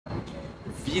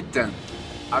Vitam,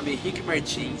 I'm Henrique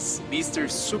Martins, Mr.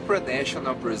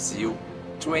 Supranational Brazil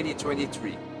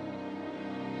 2023.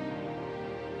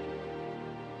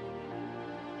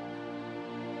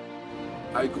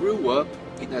 I grew up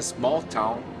in a small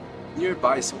town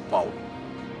nearby São Paulo,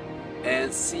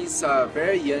 and since a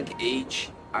very young age,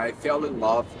 I fell in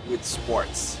love with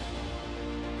sports.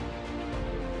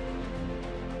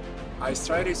 I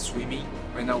started swimming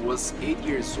when I was 8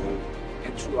 years old,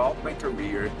 and throughout my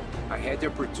career, I had the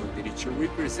opportunity to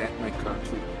represent my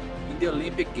country in the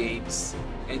Olympic Games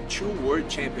and 2 World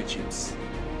Championships.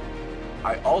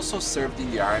 I also served in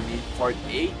the Army for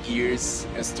 8 years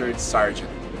as 3rd Sergeant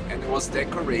and was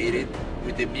decorated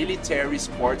with the Military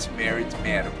Sports Merit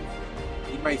Medal.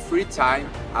 In my free time,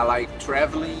 I like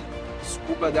traveling,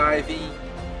 scuba diving,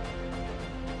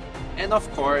 and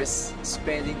of course,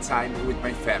 spending time with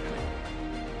my family.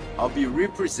 I'll be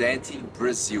representing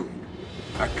Brazil,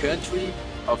 a country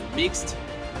of mixed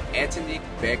ethnic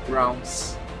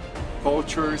backgrounds,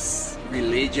 cultures,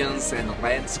 religions, and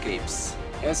landscapes.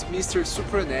 As Mr.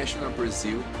 Supranational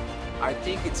Brazil, I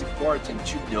think it's important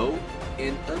to know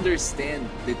and understand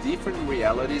the different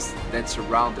realities that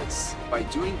surround us. By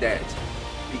doing that,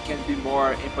 we can be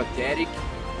more empathetic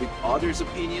with others'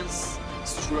 opinions,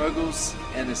 struggles,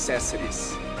 and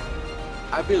necessities.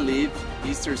 I believe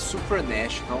Mr.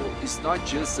 Supranational is not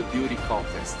just a beauty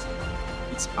contest.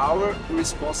 It's our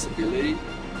responsibility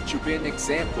to be an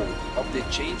example of the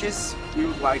changes we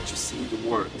would like to see in the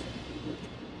world.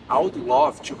 I would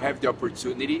love to have the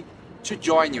opportunity to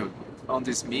join you on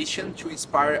this mission to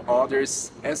inspire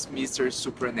others as Mr.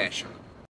 Supranational.